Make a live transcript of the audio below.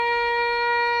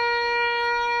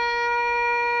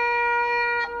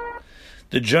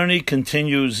The journey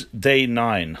continues day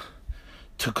 9,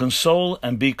 to console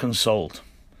and be consoled.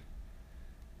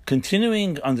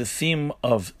 Continuing on the theme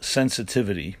of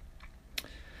sensitivity,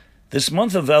 this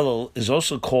month of Elul is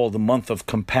also called the month of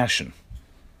compassion,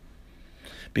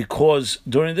 because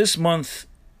during this month,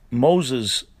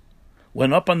 Moses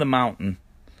went up on the mountain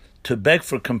to beg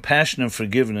for compassion and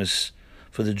forgiveness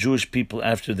for the Jewish people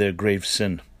after their grave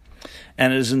sin.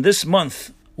 And it is in this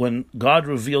month when God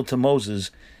revealed to Moses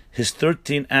his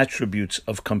 13 attributes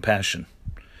of compassion.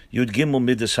 Yud Gimel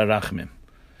Midas Harachmim.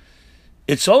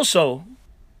 It's also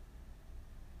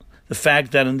the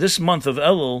fact that in this month of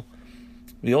Elul,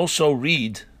 we also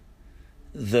read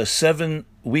the 7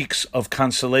 weeks of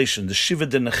consolation, the Shiva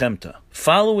de Nechemta.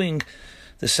 Following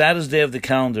the saddest day of the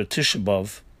calendar, Tisha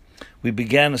B'Av, we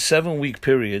began a 7-week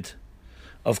period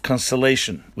of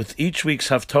consolation, with each week's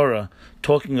Haftarah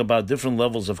talking about different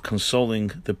levels of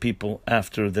consoling the people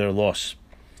after their loss.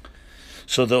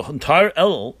 So the entire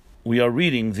Elul, we are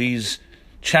reading these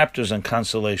chapters on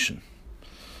consolation.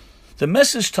 The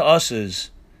message to us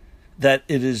is that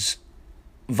it is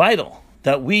vital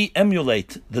that we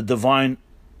emulate the divine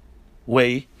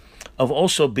way of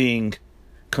also being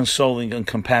consoling and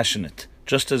compassionate,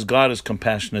 just as God is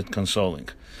compassionate, consoling,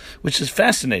 which is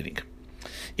fascinating.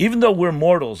 Even though we're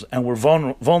mortals and we're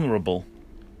vulnerable,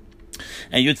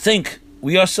 and you'd think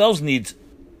we ourselves need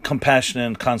compassion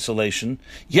and consolation,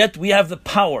 yet we have the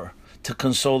power to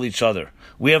console each other.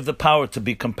 We have the power to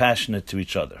be compassionate to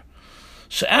each other.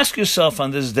 So ask yourself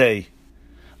on this day,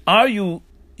 are you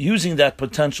using that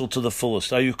potential to the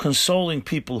fullest? Are you consoling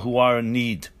people who are in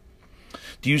need?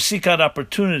 Do you seek out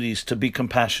opportunities to be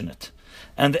compassionate?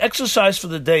 And the exercise for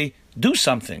the day, do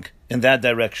something in that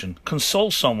direction.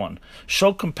 Console someone.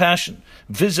 Show compassion.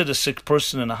 Visit a sick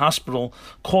person in a hospital.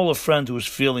 Call a friend who is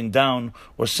feeling down,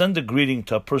 or send a greeting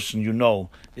to a person you know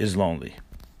is lonely.